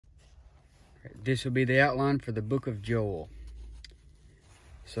This will be the outline for the book of Joel.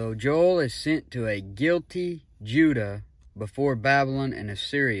 So Joel is sent to a guilty Judah before Babylon and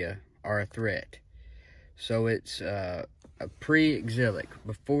Assyria are a threat. So it's a pre-exilic,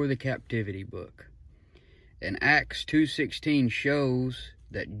 before the captivity book. And Acts 2:16 shows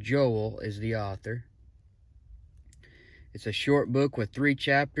that Joel is the author. It's a short book with 3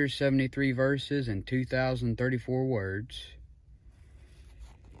 chapters, 73 verses, and 2,034 words.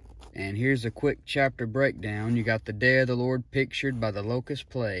 And here's a quick chapter breakdown. You got the day of the Lord pictured by the locust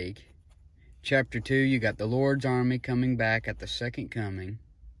plague. Chapter 2, you got the Lord's army coming back at the second coming.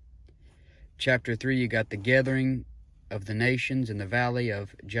 Chapter 3, you got the gathering of the nations in the valley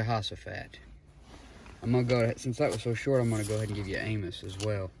of Jehoshaphat. I'm going to go ahead, since that was so short, I'm going to go ahead and give you Amos as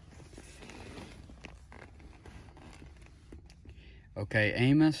well. Okay,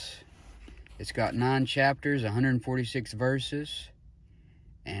 Amos, it's got 9 chapters, 146 verses,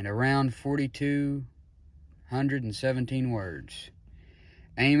 and around 4,217 words.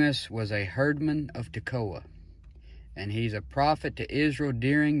 Amos was a herdman of Tekoa, and he's a prophet to Israel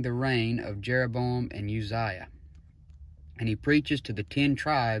during the reign of Jeroboam and Uzziah. And he preaches to the 10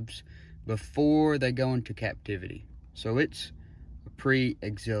 tribes before they go into captivity. So it's a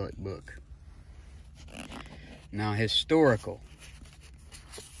pre-exilic book. Now, historical.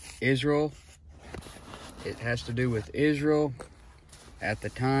 Israel, it has to do with Israel at the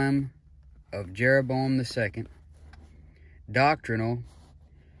time of Jeroboam II. Doctrinal,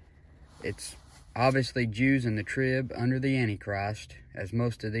 it's obviously Jews in the trib under the Antichrist, as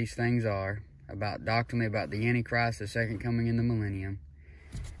most of these things are, doctrinally about the Antichrist, the second coming in the millennium.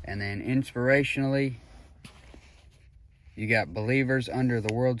 And then inspirationally, you got believers under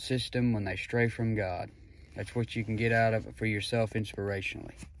the world system when they stray from God. That's what you can get out of it for yourself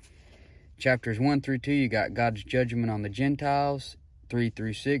inspirationally. Chapters 1 through 2, you got God's judgment on the Gentiles. 3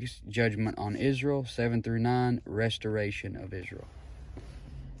 through 6, judgment on Israel. 7 through 9, restoration of Israel.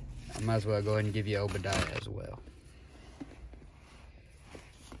 I might as well go ahead and give you Obadiah as well.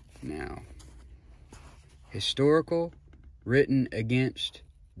 Now, historical, written against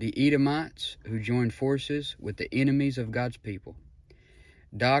the Edomites who joined forces with the enemies of God's people.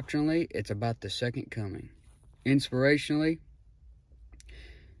 Doctrinally, it's about the second coming. Inspirationally,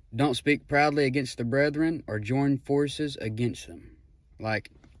 don't speak proudly against the brethren or join forces against them, like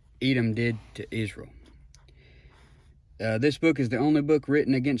Edom did to Israel. This book is the only book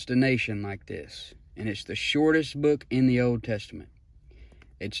written against a nation like this, and it's the shortest book in the Old Testament.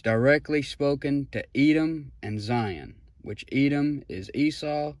 It's directly spoken to Edom and Zion, which Edom is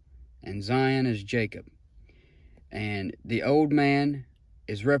Esau and Zion is Jacob. And the old man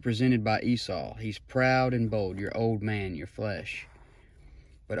is represented by Esau. He's proud and bold, your old man, your flesh.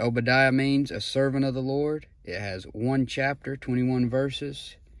 But Obadiah means a servant of the Lord. It has 1 chapter, 21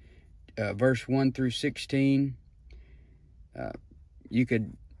 verses, verse 1 through 16. You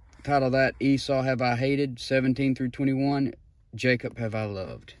could title that, Esau have I hated, 17 through 21, Jacob have I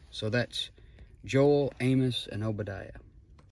loved. So that's Joel, Amos, and Obadiah.